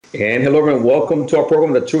And hello and welcome to our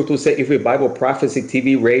program, The Truth Will Set You Free Bible Prophecy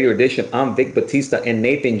TV Radio Edition. I'm Vic Batista and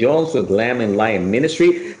Nathan Jones with Lamb and Lion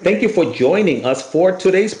Ministry. Thank you for joining us for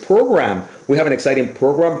today's program. We have an exciting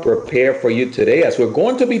program prepared for you today as we're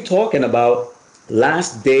going to be talking about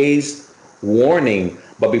last days warning.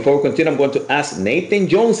 But before we continue, I'm going to ask Nathan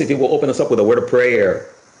Jones if he will open us up with a word of prayer.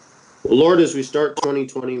 Well, Lord, as we start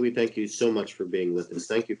 2020, we thank you so much for being with us.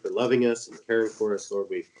 Thank you for loving us and caring for us, Lord.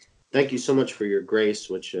 We thank you so much for your grace,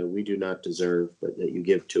 which we do not deserve, but that you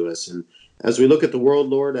give to us. And as we look at the world,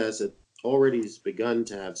 Lord, as it already has begun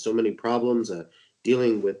to have so many problems,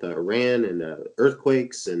 dealing with Iran and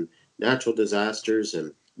earthquakes and natural disasters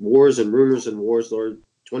and wars and rumors and wars, Lord,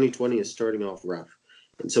 2020 is starting off rough.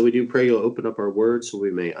 And so we do pray you'll open up our words so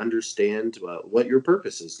we may understand what your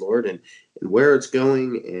purpose is, Lord, and where it's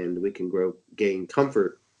going, and we can gain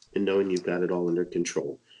comfort in knowing you've got it all under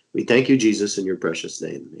control. We thank you, Jesus, in your precious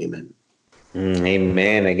name. Amen.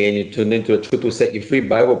 Amen. Again, you tuned into a Truth Will Set You Free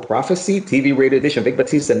Bible Prophecy TV Radio Edition. Vic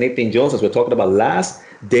Batista and Nathan Jones as we're talking about last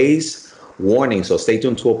days warning. So stay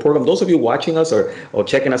tuned to our program. Those of you watching us or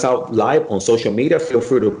checking us out live on social media, feel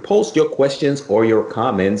free to post your questions or your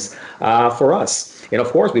comments for us. And of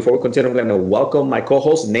course, before we continue, I'm going to welcome my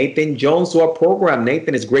co-host Nathan Jones to our program.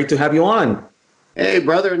 Nathan, it's great to have you on. Hey,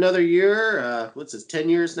 brother, another year. What's this, 10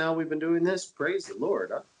 years now we've been doing this? Praise the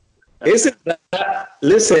Lord. Huh? Isn't that,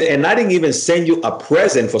 listen, and I didn't even send you a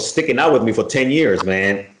present for sticking out with me for 10 years,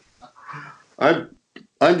 man. I'm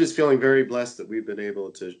just feeling very blessed that we've been able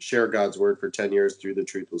to share God's word for 10 years through The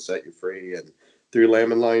Truth Will Set You Free and through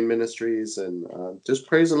Lamb and Lion Ministries, and just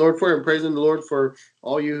praising the Lord for it, and praising the Lord for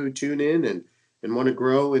all you who tune in and want to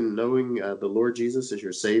grow in knowing the Lord Jesus as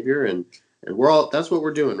your Savior. And we're all, that's what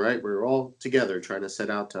we're doing, right? We're all together trying to set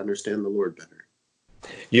out to understand the Lord better.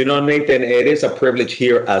 You know, Nathan, it is a privilege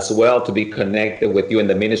here as well to be connected with you in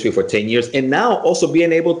the ministry for 10 years and now also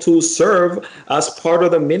being able to serve as part of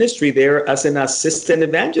the ministry there as an assistant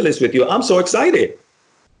evangelist with you. I'm so excited.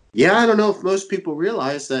 Yeah, I don't know if most people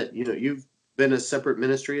realize that, you've been a separate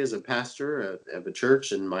ministry as a pastor of a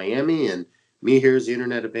church in Miami, and me here as the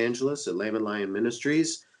internet evangelist at Lamb and Lion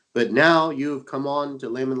Ministries. But now you've come on to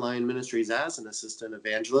Lamb and Lion Ministries as an assistant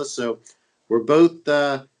evangelist. So we're both,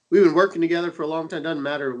 we've been working together for a long time. Doesn't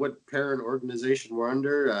matter what parent organization we're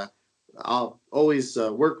under. I'll always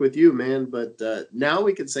work with you, man. But now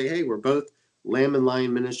we can say, hey, we're both Lamb and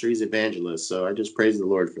Lion Ministries evangelists. So I just praise the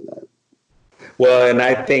Lord for that. Well, and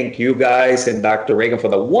I thank you guys and Dr. Reagan for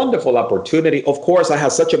the wonderful opportunity. Of course, I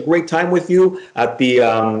had such a great time with you at the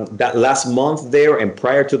that last month there, and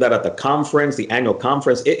prior to that at the conference, the annual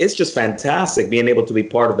conference. It's just fantastic being able to be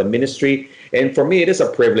part of the ministry, and for me, it is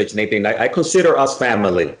a privilege, Nathan. I consider us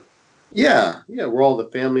family. Yeah, we're all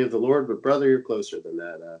the family of the Lord, but brother, you're closer than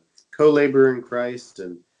that. Co-laborer in Christ,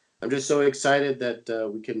 and I'm just so excited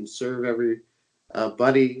that we can serve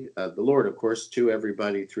everybody, the Lord, of course, to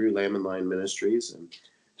everybody through Lamb and Lion Ministries, and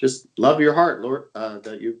just love your heart, Lord,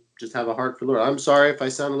 that you just have a heart for the Lord. I'm sorry if I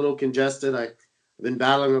sound a little congested. I've been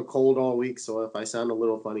battling a cold all week, so if I sound a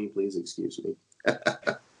little funny, please excuse me.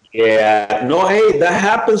 Yeah, no, hey, that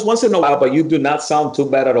happens once in a while, but you do not sound too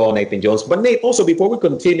bad at all, Nathan Jones. But Nate, also before we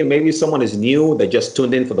continue, maybe someone is new that just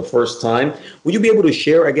tuned in for the first time. Would you be able to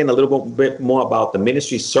share again a little bit more about the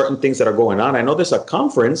ministry, certain things that are going on? I know there's a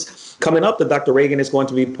conference coming up that Dr. Reagan is going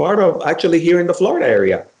to be part of, actually here in the Florida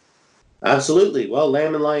area. Absolutely. Well,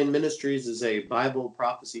 Lamb and Lion Ministries is a Bible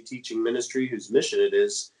prophecy teaching ministry whose mission it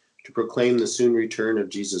is to proclaim the soon return of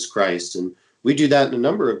Jesus Christ. And we do that in a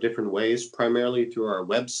number of different ways, primarily through our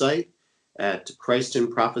website at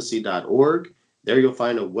christinprophecy.org. There you'll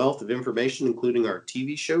find a wealth of information, including our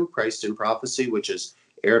TV show, Christ in Prophecy, which is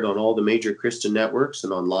aired on all the major Christian networks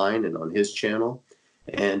and online and on his channel.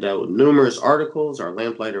 And numerous articles, our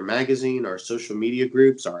Lamplighter magazine, our social media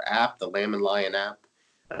groups, our app, the Lamb and Lion app.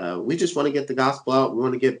 We just want to get the gospel out. We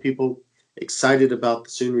want to get people excited about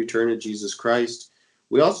the soon return of Jesus Christ.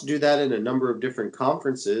 We also do that in a number of different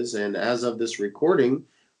conferences. And as of this recording,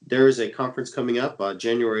 there is a conference coming up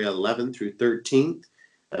January 11th through 13th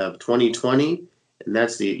of 2020. And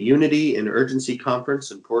that's the Unity and Urgency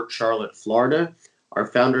Conference in Port Charlotte, Florida. Our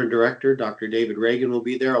founder and director, Dr. David Reagan, will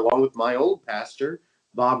be there along with my old pastor,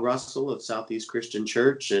 Bob Russell of Southeast Christian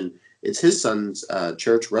Church. And it's his son's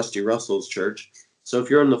church, Rusty Russell's church. So if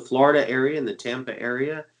you're in the Florida area, in the Tampa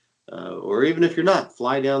area, or even if you're not,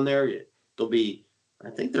 fly down there. They'll be, I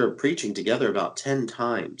think they're preaching together about 10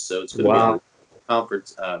 times. So it's going to be a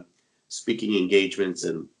conference speaking engagements,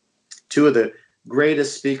 and two of the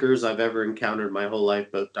greatest speakers I've ever encountered in my whole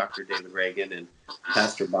life, both Dr. David Reagan and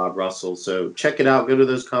Pastor Bob Russell. So check it out. Go to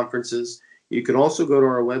those conferences. You can also go to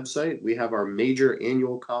our website. We have our major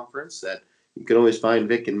annual conference that you can always find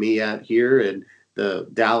Vic and me out here in the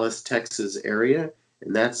Dallas, Texas area,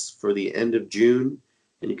 and that's for the end of June.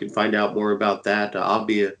 And you can find out more about that. I'll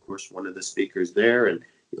be, of course, one of the speakers there, and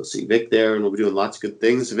you'll see Vic there, and we'll be doing lots of good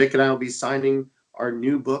things. Vic and I will be signing our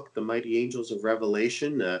new book, The Mighty Angels of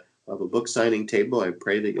Revelation, of a book signing table. I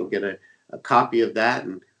pray that you'll get a copy of that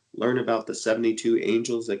and learn about the 72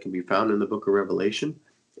 angels that can be found in the book of Revelation,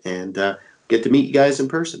 and get to meet you guys in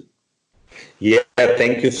person. Yeah,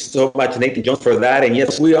 thank you so much, Nathan Jones, for that. And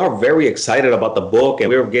yes, we are very excited about the book, and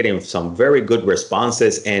we're getting some very good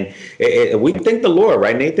responses. And we thank the Lord,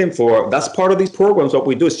 right, Nathan, for that's part of these programs. What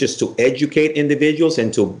we do is just to educate individuals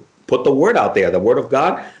and to put the word out there, the word of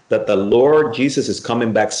God, that the Lord Jesus is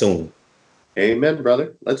coming back soon. Amen,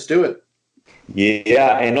 brother. Let's do it.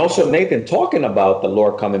 Yeah, and also, Nathan, talking about the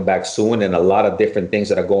Lord coming back soon and a lot of different things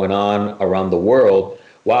that are going on around the world.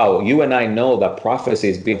 Wow, you and I know that prophecy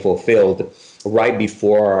is being fulfilled right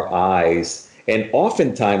before our eyes. And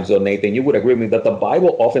oftentimes, though, Nathan, you would agree with me that the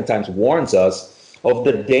Bible oftentimes warns us of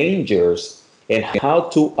the dangers and how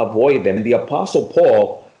to avoid them. And the Apostle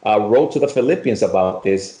Paul wrote to the Philippians about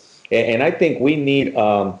this. And I think we need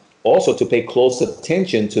also to pay close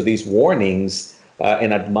attention to these warnings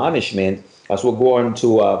and admonishment as we're going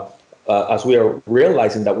to, as we are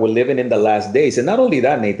realizing that we're living in the last days. And not only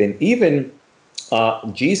that, Nathan, even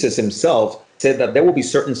Jesus himself said that there will be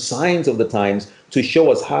certain signs of the times to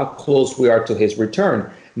show us how close we are to his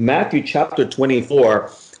return. Matthew chapter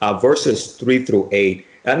 24, verses 3 through 8.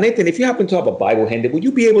 Nathan, if you happen to have a Bible handy, would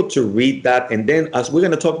you be able to read that? And then as we're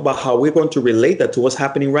going to talk about how we're going to relate that to what's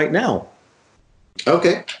happening right now.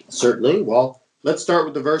 Okay, certainly. Well, let's start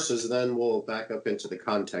with the verses, and then we'll back up into the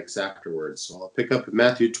context afterwards. So I'll pick up at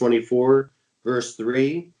Matthew 24, verse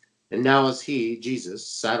 3. And now as he, Jesus,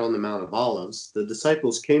 sat on the Mount of Olives, the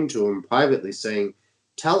disciples came to him privately, saying,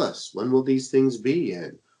 Tell us, when will these things be,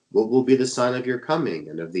 and what will be the sign of your coming,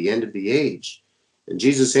 and of the end of the age? And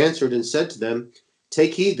Jesus answered and said to them,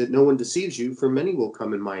 Take heed that no one deceives you, for many will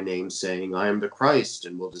come in my name, saying, I am the Christ,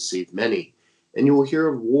 and will deceive many. And you will hear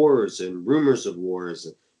of wars and rumors of wars.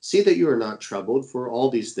 See that you are not troubled, for all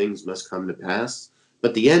these things must come to pass,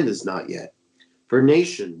 but the end is not yet. For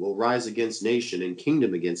nation will rise against nation, and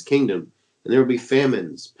kingdom against kingdom, and there will be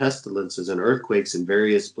famines, pestilences, and earthquakes in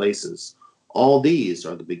various places. All these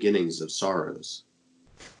are the beginnings of sorrows.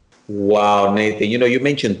 Wow, Nathan, you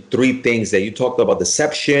mentioned three things that you talked about: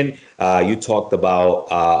 deception, you talked about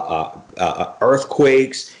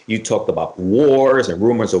earthquakes, you talked about wars and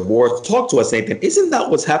rumors of wars. Talk to us, Nathan. Isn't that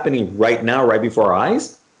what's happening right now, right before our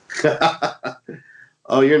eyes?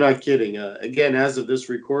 Oh, you're not kidding. Again, as of this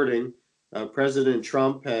recording, President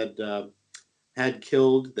Trump had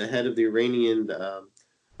killed the head of the Iranian,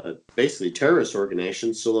 basically terrorist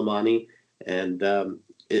organization, Soleimani, and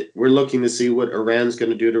we're looking to see what Iran's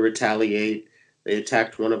going to do to retaliate. They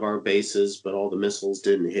attacked one of our bases, but all the missiles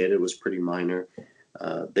didn't hit. It was pretty minor.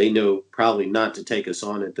 They know probably not to take us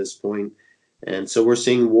on at this point. And so we're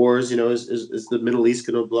seeing wars. Is the Middle East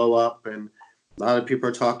going to blow up? And a lot of people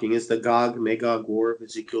are talking, is the Gog-Magog war of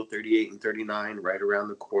Ezekiel 38 and 39 right around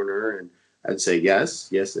the corner? And I'd say yes,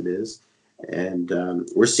 it is. And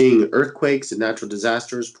we're seeing earthquakes and natural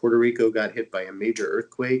disasters. Puerto Rico got hit by a major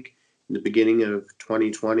earthquake in the beginning of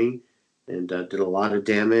 2020 and did a lot of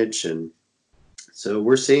damage. And so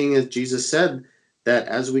we're seeing, as Jesus said, that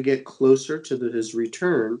as we get closer to his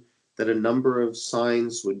return, that a number of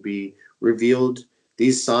signs would be revealed.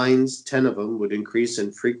 These signs, 10 of them, would increase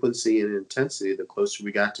in frequency and intensity the closer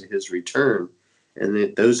we got to his return.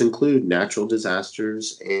 And those include natural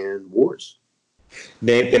disasters and wars.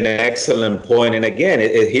 Nathan, an excellent point. And again,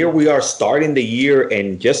 here we are starting the year,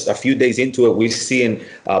 and just a few days into it, we're seeing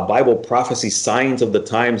Bible prophecy signs of the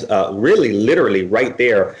times, really literally right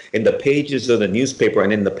there in the pages of the newspaper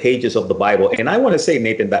and in the pages of the Bible. And I want to say,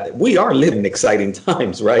 Nathan, that we are living exciting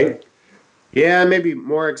times, right? Yeah, maybe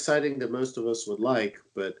more exciting than most of us would like,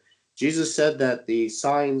 but Jesus said that the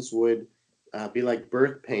signs would be like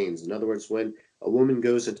birth pains. In other words, when a woman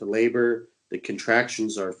goes into labor, the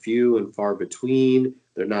contractions are few and far between.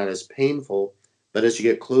 They're not as painful. But as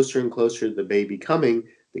you get closer and closer to the baby coming,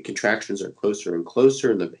 the contractions are closer and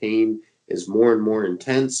closer, and the pain is more and more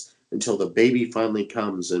intense until the baby finally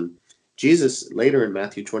comes. And Jesus, later in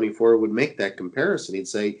Matthew 24, would make that comparison. He'd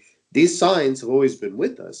say, these signs have always been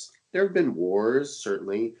with us. There have been wars,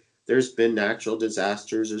 certainly. There's been natural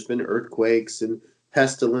disasters. There's been earthquakes and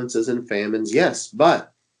pestilences and famines. Yes,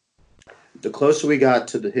 but the closer we got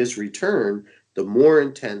to his return, the more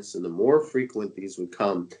intense and the more frequent these would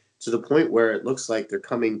come, to the point where it looks like they're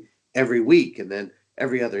coming every week, and then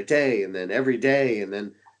every other day, and then every day, and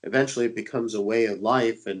then eventually it becomes a way of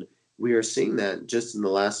life. And we are seeing that just in the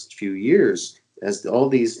last few years as all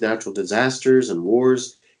these natural disasters and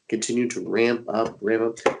wars continue to ramp up.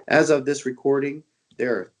 As of this recording,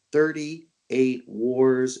 there are 38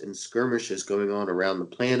 wars and skirmishes going on around the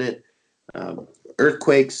planet.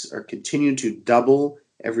 Earthquakes are continuing to double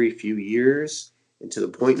every few years, and to the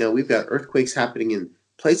point now we've got earthquakes happening in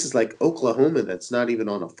places like Oklahoma that's not even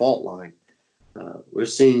on a fault line. We're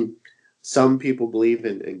seeing some people believe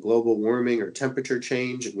in global warming or temperature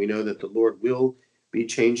change, and we know that the Lord will be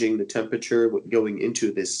changing the temperature going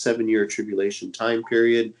into this 7-year tribulation time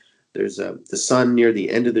period. There's the sun near the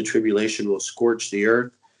end of the tribulation will scorch the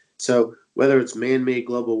earth. So whether it's man-made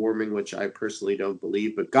global warming, which I personally don't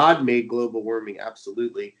believe, but God-made global warming,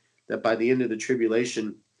 absolutely, that by the end of the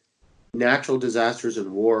tribulation, natural disasters and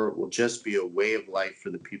war will just be a way of life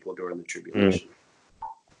for the people during the tribulation.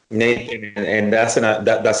 Nathan, and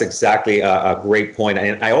that's exactly a great point.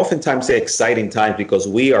 And I oftentimes say exciting times because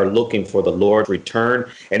we are looking for the Lord's return,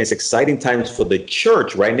 and it's exciting times for the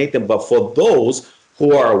church, right, Nathan? But for those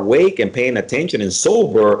who are awake and paying attention and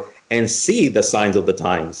sober and see the signs of the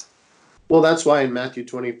times. Well, that's why in Matthew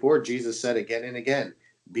 24, Jesus said again and again,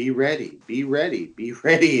 be ready, be ready, be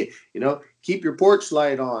ready. Keep your porch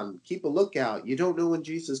light on, keep a lookout. You don't know when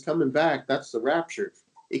Jesus is coming back. That's the rapture.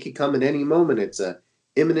 It could come at any moment. It's a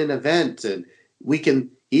imminent event. And we can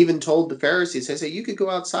even told the Pharisees, they say, you could go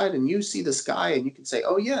outside and you see the sky and you can say,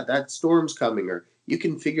 oh yeah, that storm's coming, or you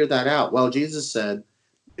can figure that out. Well, Jesus said,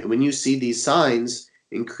 when you see these signs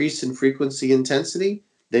increase in frequency, intensity,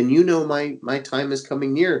 then you know my time is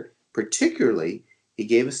coming near. Particularly, he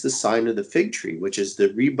gave us the sign of the fig tree, which is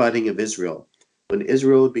the rebudding of Israel, when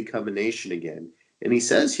Israel would become a nation again. And he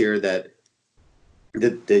says here that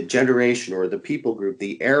the generation or the people group,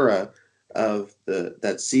 the era of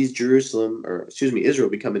that sees Israel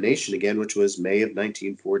become a nation again, which was May of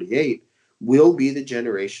 1948, will be the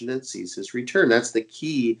generation that sees his return. That's the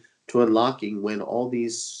key to unlocking when all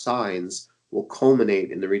these signs will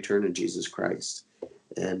culminate in the return of Jesus Christ.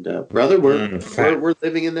 And brother, we're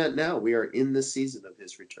living in that now. We are in the season of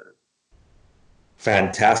his return.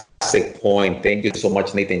 Fantastic point. Thank you so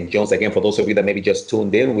much, Nathan Jones. Again, for those of you that maybe just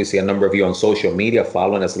tuned in, we see a number of you on social media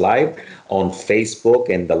following us live on Facebook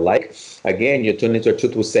and the like. Again, you're tuned into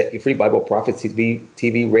Truth Will Set You Free Bible Prophecy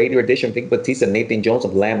TV radio edition. Vic Batista and Nathan Jones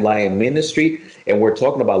of Lamb Lion Ministry. And we're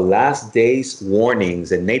talking about last days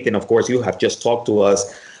warnings. And Nathan, of course, you have just talked to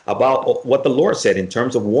us about what the Lord said in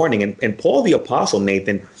terms of warning. And Paul the Apostle,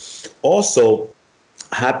 Nathan, also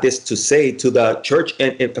had this to say to the church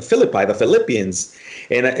in Philippi, the Philippians.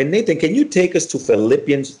 And Nathan, can you take us to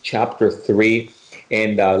Philippians chapter 3?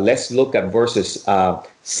 And let's look at verses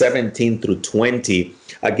 17 through 20.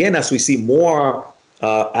 Again, as we see more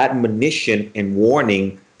admonition and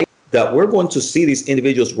warning that we're going to see these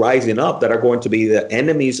individuals rising up that are going to be the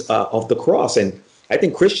enemies of the cross. And I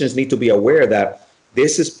think Christians need to be aware that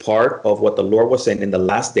this is part of what the Lord was saying in the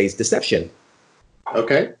last days, deception.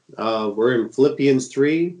 Okay, we're in Philippians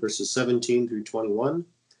 3, verses 17 through 21.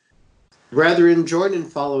 Brethren, join in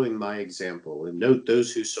following my example, and note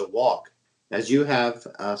those who so walk, as you have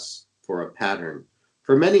us for a pattern.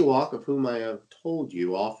 For many walk, of whom I have told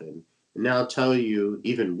you often, and now tell you,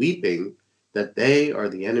 even weeping, that they are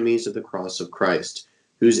the enemies of the cross of Christ,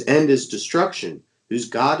 whose end is destruction, whose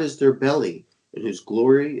God is their belly, and whose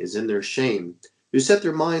glory is in their shame, who set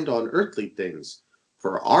their mind on earthly things.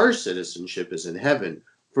 For our citizenship is in heaven,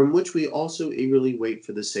 from which we also eagerly wait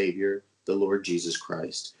for the Savior, the Lord Jesus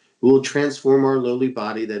Christ, who will transform our lowly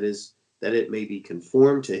body, that it may be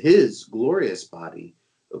conformed to his glorious body,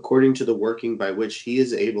 according to the working by which he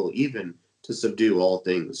is able even to subdue all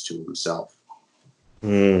things to himself.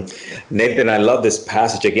 Nathan, I love this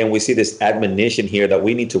passage. Again, we see this admonition here that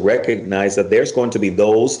we need to recognize that there's going to be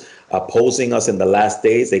those opposing us in the last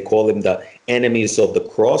days. They call them the enemies of the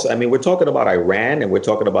cross. I mean, we're talking about Iran and we're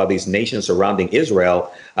talking about these nations surrounding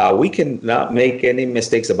Israel. We cannot make any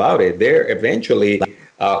mistakes about it. They're eventually,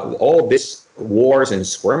 all this wars and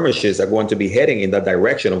skirmishes are going to be heading in the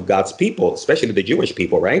direction of God's people, especially the Jewish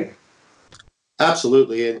people, right?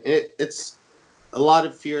 Absolutely. And it's a lot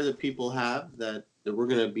of fear that people have that we're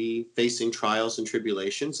going to be facing trials and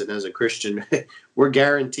tribulations. And as a Christian, we're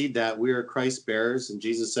guaranteed that we are Christ bearers. And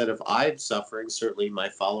Jesus said, if I'm suffering, certainly my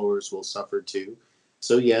followers will suffer too.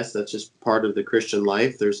 So yes, that's just part of the Christian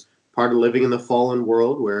life. There's part of living in the fallen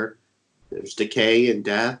world where there's decay and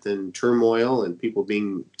death and turmoil and people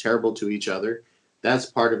being terrible to each other. That's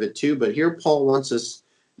part of it too. But here Paul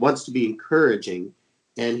wants to be encouraging.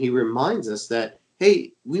 And he reminds us that,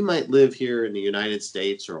 hey, we might live here in the United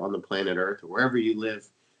States or on the planet Earth or wherever you live,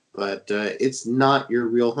 but it's not your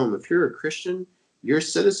real home. If you're a Christian, your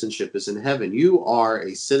citizenship is in heaven. You are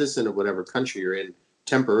a citizen of whatever country you're in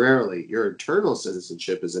temporarily. Your eternal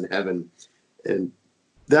citizenship is in heaven. And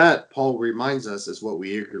that, Paul reminds us, is what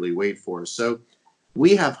we eagerly wait for. So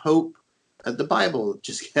we have hope. The Bible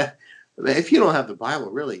just, if you don't have the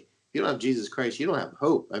Bible, really, if you don't have Jesus Christ, you don't have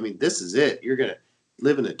hope. I mean, this is it. You're going to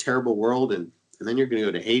live in a terrible world, and then you're going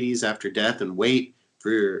to go to Hades after death and wait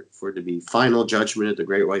for it to be final judgment at the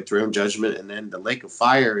great white throne judgment, and then the lake of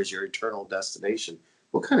fire is your eternal destination.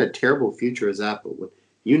 What kind of terrible future is that? But when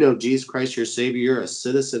you know Jesus Christ, your Savior, you're a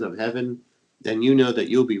citizen of heaven, then you know that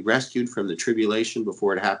you'll be rescued from the tribulation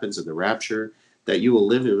before it happens in the rapture, that you will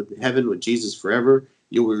live in heaven with Jesus forever.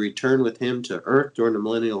 You will return with him to earth during the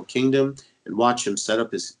millennial kingdom and watch him set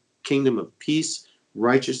up his kingdom of peace,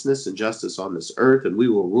 righteousness, and justice on this earth, and we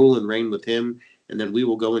will rule and reign with him, and then we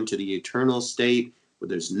will go into the eternal state where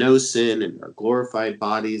there's no sin and our glorified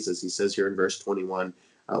bodies, as he says here in verse 21.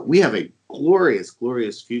 We have a glorious,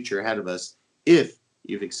 glorious future ahead of us if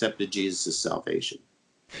you've accepted Jesus' salvation.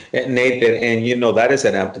 And Nathan, and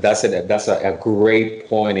that's a great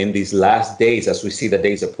point in these last days as we see the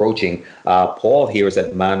days approaching. Paul here is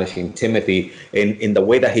admonishing Timothy in the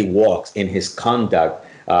way that he walks, in his conduct.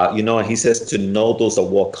 And he says to know those that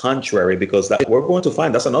walk contrary, because that we're going to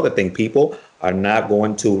find that's another thing. People are not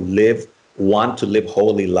going to want to live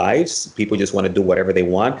holy lives. People just want to do whatever they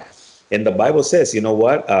want. And the Bible says, you know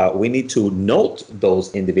what? We need to note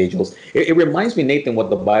those individuals. It reminds me, Nathan, what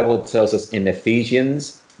the Bible tells us in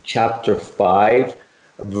Ephesians chapter 5,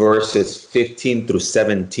 verses 15 through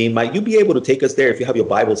 17. Might you be able to take us there if you have your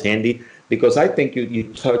Bibles handy? Because I think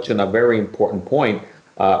you touch on a very important point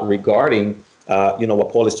regarding,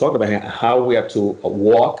 what Paul is talking about, how we have to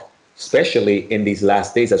walk, especially in these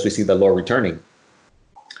last days as we see the Lord returning.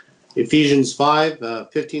 Ephesians 5,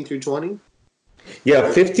 15 through 20. Yeah,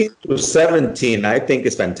 15 through 17, I think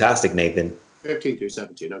is fantastic, Nathan. 15 through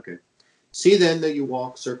 17, okay. See then that you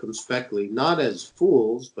walk circumspectly, not as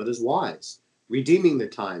fools, but as wise, redeeming the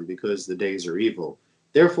time, because the days are evil.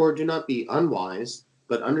 Therefore do not be unwise,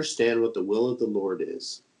 but understand what the will of the Lord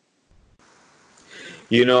is.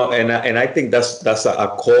 And I think that's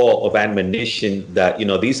a call of admonition that,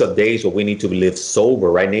 these are days where we need to live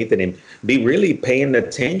sober, right, Nathan, and be really paying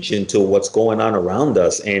attention to what's going on around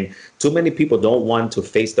us. And too many people don't want to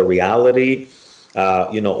face the reality,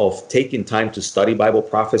 of taking time to study Bible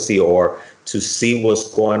prophecy or to see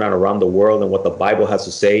what's going on around the world and what the Bible has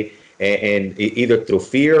to say, and either through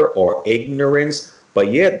fear or ignorance.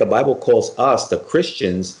 But yet the Bible calls us, the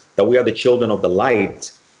Christians, that we are the children of the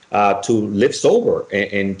light, to live sober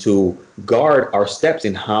and to guard our steps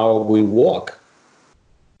in how we walk.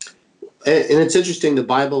 And it's interesting, the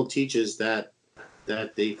Bible teaches that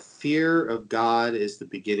the fear of God is the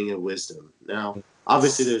beginning of wisdom. Now,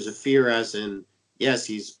 obviously there's a fear as in, yes,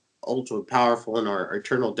 he's ultimate powerful and our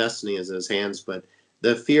eternal destiny is in his hands, but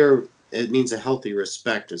the fear, it means a healthy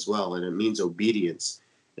respect as well, and it means obedience.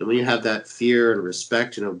 And when you have that fear and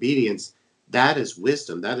respect and obedience, that is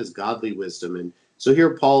wisdom, that is godly wisdom. And so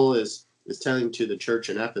here Paul is telling to the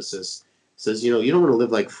church in Ephesus, says, you don't want to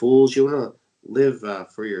live like fools. You want to live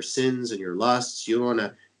for your sins and your lusts. You want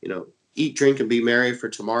to, eat, drink, and be merry, for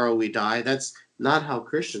tomorrow we die. That's not how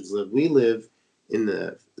Christians live. We live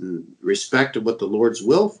in respect of what the Lord's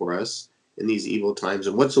will for us in these evil times.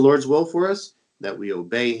 And what's the Lord's will for us? That we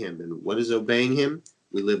obey him. And what is obeying him?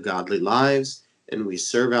 We live godly lives, and we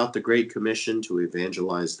serve out the Great Commission to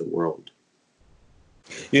evangelize the world.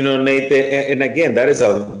 Nathan, and again, that's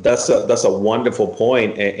a wonderful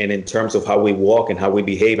point. And in terms of how we walk and how we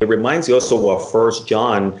behave, it reminds you also of 1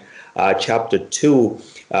 John chapter 2,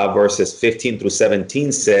 verses 15 through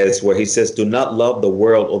 17 says, where he says, do not love the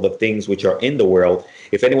world or the things which are in the world.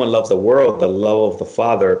 If anyone loves the world, the love of the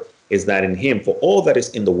Father is not in him. For all that is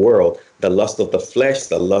in the world, the lust of the flesh,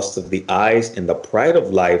 the lust of the eyes, and the pride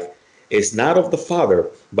of life is not of the Father,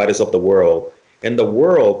 but is of the world. And the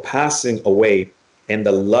world passing away, and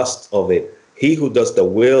the lust of it. He who does the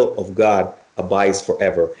will of God abides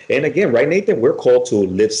forever. And again, right, Nathan, we're called to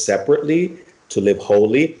live separately, to live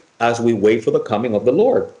holy as we wait for the coming of the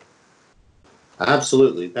Lord.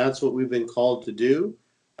 Absolutely. That's what we've been called to do.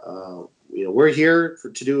 We're here to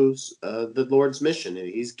do the Lord's mission. And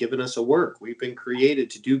he's given us a work. We've been created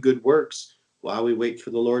to do good works while we wait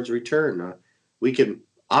for the Lord's return. We can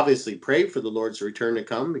obviously pray for the Lord's return to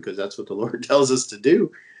come, because that's what the Lord tells us to do.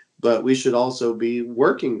 But we should also be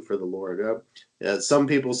working for the Lord. Some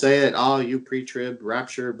people say that, you pre-trib,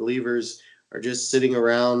 rapture believers are just sitting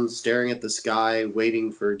around staring at the sky,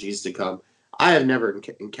 waiting for Jesus to come. I have never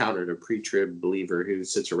encountered a pre-trib believer who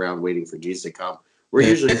sits around waiting for Jesus to come. We're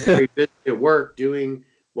usually very busy at work doing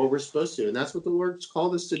what we're supposed to. And that's what the Lord's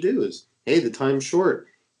called us to do, is hey, the time's short.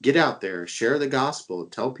 Get out there, share the gospel,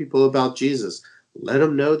 tell people about Jesus. Let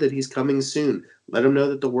them know that he's coming soon. Let them know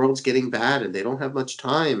that the world's getting bad and they don't have much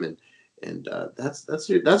time. And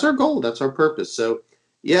that's our goal. That's our purpose. So,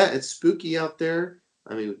 yeah, it's spooky out there.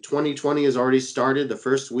 I mean, 2020 has already started. The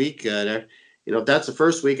first week, if that's the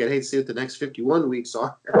first week, I'd hate to see what the next 51 weeks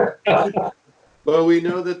are. But we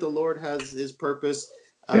know that the Lord has his purpose.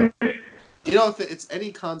 If it's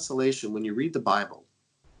any consolation, when you read the Bible,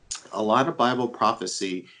 a lot of Bible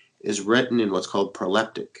prophecy is written in what's called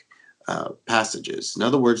proleptic passages. In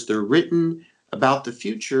other words, they're written about the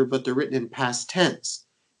future, but they're written in past tense.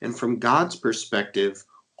 And from God's perspective,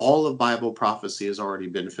 all of Bible prophecy has already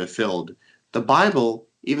been fulfilled. The Bible,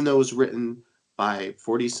 even though it was written by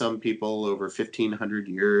 40-some people over 1,500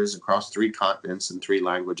 years across 3 continents and 3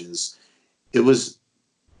 languages, it was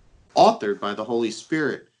authored by the Holy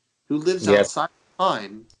Spirit, who lives Yes. outside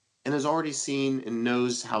time and has already seen and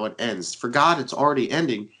knows how it ends. For God, it's already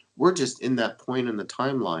ending. We're just in that point in the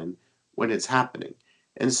timeline when it's happening.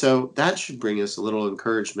 And so that should bring us a little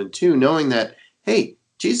encouragement too, knowing that, hey,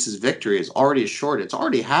 Jesus' victory is already assured. It's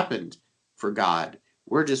already happened for God.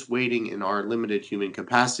 We're just waiting in our limited human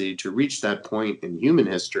capacity to reach that point in human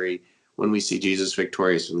history when we see Jesus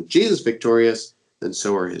victorious. And if Jesus victorious, then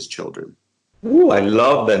so are his children. Ooh, I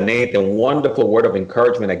love that, Nathan. Wonderful word of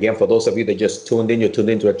encouragement. Again, for those of you that just tuned in, you're tuned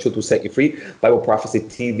into a Truth to Set You Free Bible Prophecy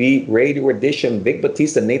TV radio edition. Vic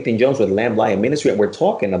Batista, Nathan Jones with Lamb Lion Ministry, and we're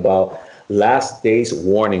talking about last day's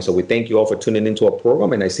warning. So we thank you all for tuning into our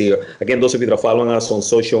program. And I see, again, those of you that are following us on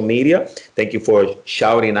social media, thank you for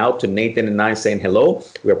shouting out to Nathan and I, saying hello.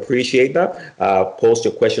 We appreciate that. Post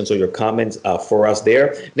your questions or your comments for us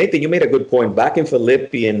there. Nathan, you made a good point. Back in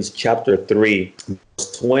Philippians chapter 3,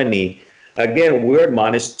 verse 20, again, we're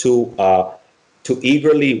admonished to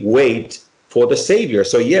eagerly wait for the Savior.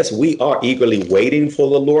 So yes, we are eagerly waiting for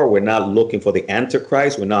the Lord. We're not looking for the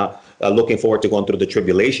Antichrist. We're not looking forward to going through the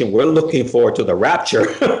tribulation. We're looking forward to the rapture.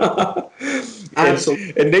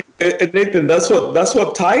 Absolutely. And Nathan, that's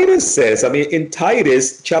what Titus says. I mean, in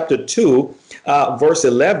Titus chapter 2, verse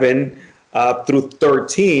 11 through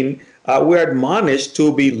 13. We're admonished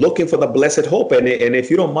to be looking for the blessed hope. And if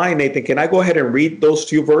you don't mind, Nathan, can I go ahead and read those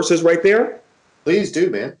few verses right there? Please do,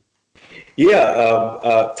 man.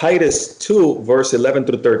 Yeah, Titus 2, verse 11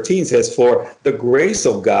 through 13 says, "For the grace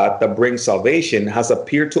of God that brings salvation has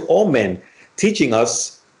appeared to all men, teaching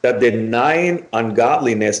us that denying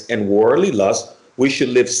ungodliness and worldly lust, we should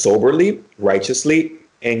live soberly, righteously,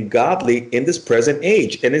 and godly in this present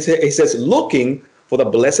age." And it says, looking for the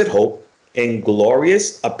blessed hope and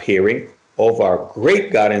glorious appearing of our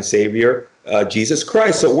great God and Savior, Jesus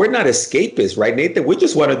Christ. So we're not escapists, right, Nathan? We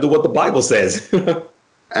just want to do what the Bible says.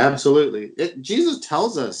 Absolutely. Jesus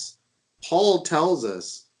tells us, Paul tells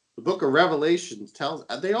us, the book of Revelation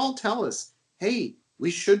they all tell us, hey, we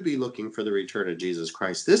should be looking for the return of Jesus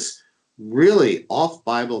Christ. This really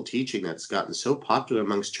off-Bible teaching that's gotten so popular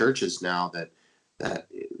amongst churches now that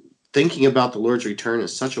thinking about the Lord's return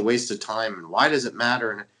is such a waste of time, and why does it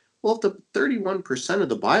matter? And well, if the 31% of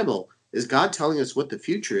the Bible is God telling us what the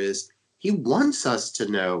future is, he wants us to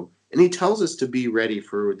know, and he tells us to be ready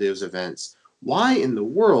for those events. Why in the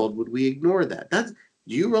world would we ignore that?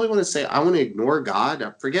 Do you really want to say, I want to ignore God?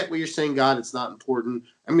 Now, forget what you're saying, God, it's not important.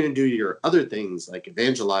 I'm going to do your other things like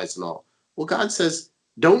evangelize and all. Well, God says,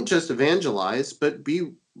 don't just evangelize, but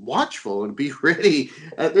be watchful and be ready.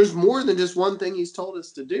 There's more than just one thing he's told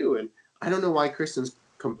us to do. And I don't know why Christians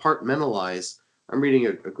compartmentalize. I'm reading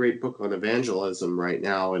a great book on evangelism right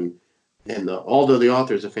now. And although the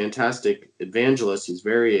author is a fantastic evangelist, he's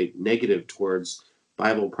very negative towards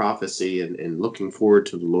Bible prophecy and looking forward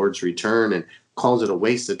to the Lord's return and calls it a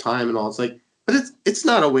waste of time and all. It's like, but it's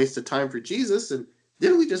not a waste of time for Jesus. And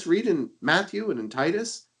didn't we just read in Matthew and in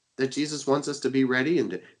Titus that Jesus wants us to be ready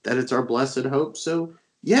and that it's our blessed hope? So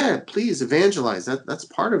yeah, please evangelize. That's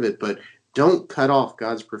part of it, but don't cut off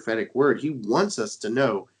God's prophetic word. He wants us to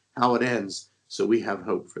know how it ends so we have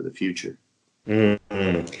hope for the future.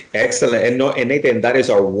 Excellent. And no, and Nathan, that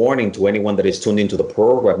is our warning to anyone that is tuned into the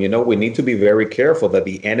program. You know, we need to be very careful that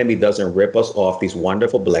the enemy doesn't rip us off these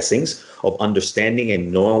wonderful blessings of understanding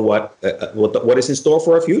and knowing what is in store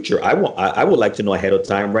for our future. I would like to know ahead of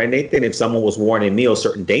time, right, Nathan? If someone was warning me of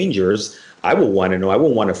certain dangers, I would want to know. I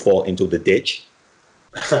wouldn't want to fall into the ditch.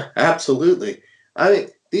 Absolutely. I mean,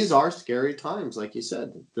 these are scary times, like you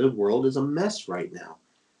said. The world is a mess right now.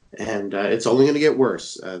 And it's only going to get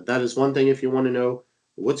worse. That is one thing. If you want to know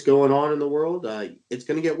what's going on in the world, it's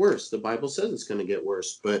going to get worse. The Bible says it's going to get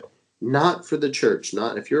worse, but not for the church.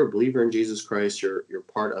 Not if you're a believer in Jesus Christ, you're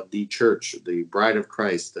part of the church, the bride of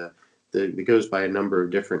Christ. It goes by a number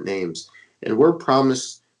of different names, and we're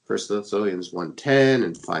promised 1 Thessalonians 1:10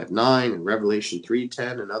 and 5:9 and Revelation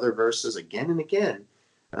 3:10 and other verses again and again.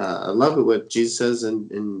 I love it what Jesus says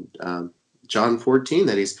in John 14,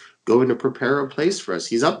 that he's going to prepare a place for us.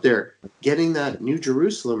 He's up there getting that New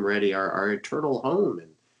Jerusalem ready, our eternal home.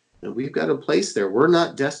 And we've got a place there. We're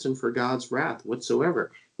not destined for God's wrath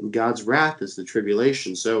whatsoever. And God's wrath is the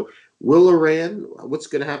tribulation. So will Iran, what's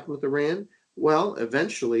going to happen with Iran? Well,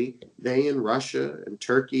 eventually they and Russia and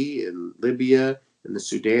Turkey and Libya and the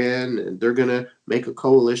Sudan, and they're going to make a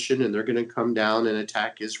coalition and they're going to come down and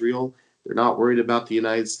attack Israel. They're not worried about the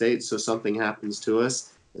United States, so something happens to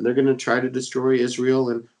us. And they're going to try to destroy Israel.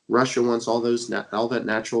 And Russia wants all that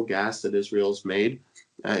natural gas that Israel's made.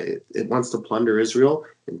 It wants to plunder Israel.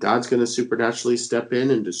 And God's going to supernaturally step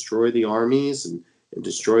in and destroy the armies and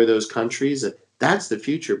destroy those countries. That's the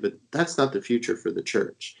future, but that's not the future for the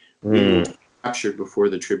church. We're captured before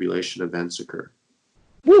the tribulation events occur.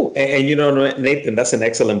 Woo. And you know, Nathan, that's an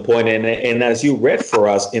excellent point. And as you read for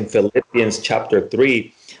us in Philippians chapter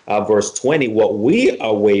 3, verse 20, what we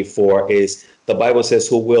are waiting for is, the Bible says,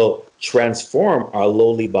 who will transform our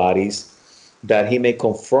lowly bodies, that he may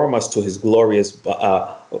conform us to his glorious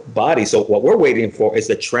body. So what we're waiting for is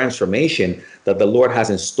the transformation that the Lord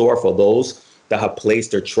has in store for those that have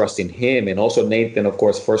placed their trust in him. And also, Nathan, of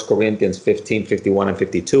course, 1 Corinthians 15, 51 and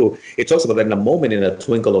 52, it talks about that in a moment, in a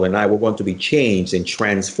twinkle of an eye, we're going to be changed and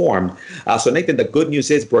transformed. So Nathan, the good news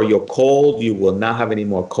is, bro, you're cold. You will not have any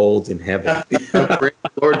more colds in heaven. Praise the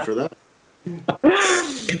Lord for that.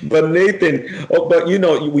 But Nathan, but you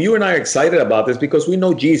know, you and I are excited about this because we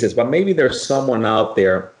know Jesus, but maybe there's someone out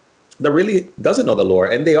there that really doesn't know the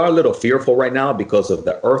Lord, and they are a little fearful right now because of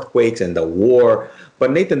the earthquakes and the war. But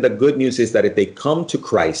Nathan, the good news is that if they come to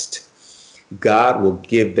Christ, God will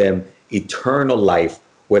give them eternal life,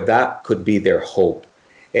 where that could be their hope.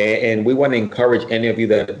 And we want to encourage any of you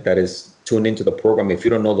that is tuned into the program. If you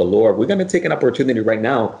don't know the Lord, we're going to take an opportunity right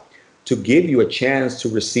now to give you a chance to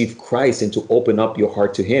receive Christ and to open up your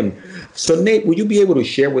heart to him. So Nate, would you be able to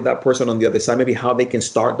share with that person on the other side maybe how they can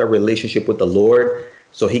start their relationship with the Lord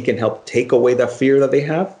so he can help take away that fear that they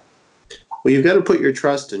have? Well, you've got to put your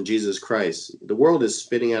trust in Jesus Christ. The world is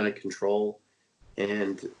spinning out of control,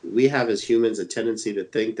 and we have as humans a tendency to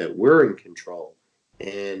think that we're in control,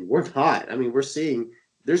 and we're not. I mean, we're seeing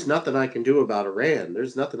there's nothing I can do about Iran.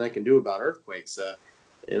 There's nothing I can do about earthquakes.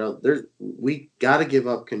 We got to give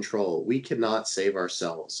up control. We cannot save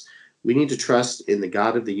ourselves. We need to trust in the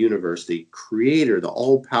God of the universe, the creator, the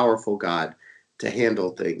all-powerful God, to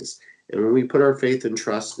handle things. And when we put our faith and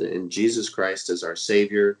trust in Jesus Christ as our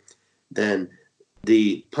Savior, then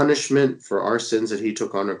the punishment for our sins that he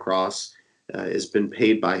took on a cross has been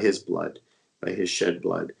paid by his blood, by his shed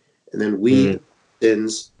blood. And then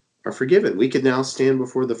sins are forgiven. We can now stand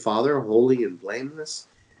before the Father holy and blameless.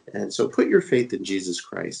 And so put your faith in Jesus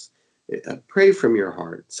Christ. Pray from your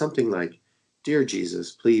heart, something like, "Dear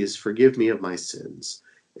Jesus, please forgive me of my sins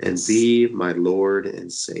and be my Lord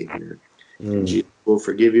and Savior." And Jesus will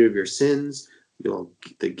forgive you of your sins.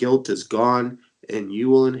 The guilt is gone, and you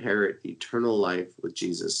will inherit eternal life with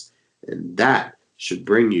Jesus. And that should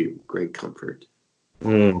bring you great comfort.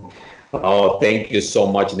 Oh, thank you so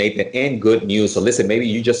much, Nathan. And good news. So listen, maybe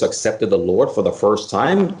you just accepted the Lord for the first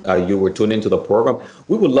time. You were tuned into the program.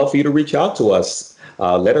 We would love for you to reach out to us.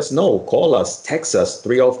 Let us know. Call us. Text us.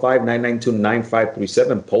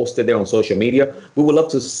 305-992-9537. Post it there on social media. We would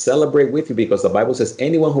love to celebrate with you because the Bible says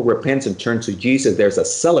anyone who repents and turns to Jesus, there's a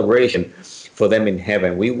celebration for them in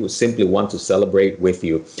heaven. We will simply want to celebrate with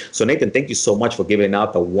you. So Nathan, thank you so much for giving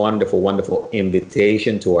out the wonderful, wonderful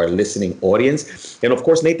invitation to our listening audience. And of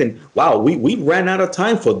course, Nathan, wow, we ran out of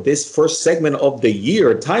time for this first segment of the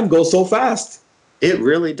year. Time goes so fast. It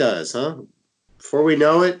really does, huh? Before we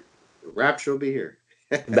know it, rapture will be here.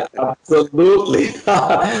 Absolutely.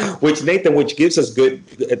 Which Nathan, which gives us a good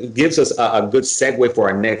segue for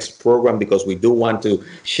our next program, because we do want to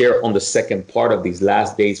share on the second part of these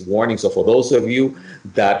last days warnings. So for those of you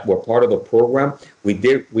that were part of the program, we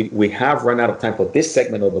have run out of time for this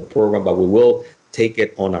segment of the program, but we will take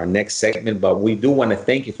it on our next segment. But we do want to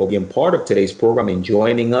thank you for being part of today's program and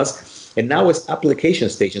joining us. And now it's application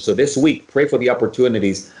station. So this week, pray for the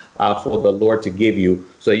opportunities for the Lord to give you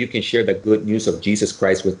so you can share the good news of Jesus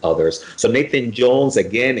Christ with others. So Nathan Jones,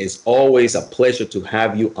 again, it's always a pleasure to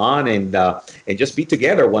have you on and just be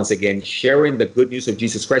together once again, sharing the good news of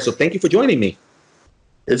Jesus Christ. So thank you for joining me.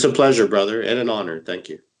 It's a pleasure, brother, and an honor. Thank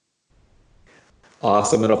you.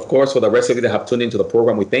 Awesome. And of course, for the rest of you that have tuned into the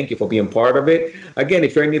program, we thank you for being part of it. Again,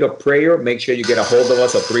 if you're in need of prayer, make sure you get a hold of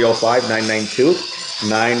us at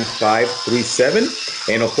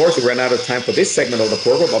 305-992-9537. And of course, we ran out of time for this segment of the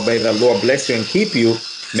program, but may the Lord bless you and keep you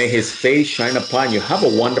May his face shine upon you. Have a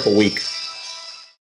wonderful week.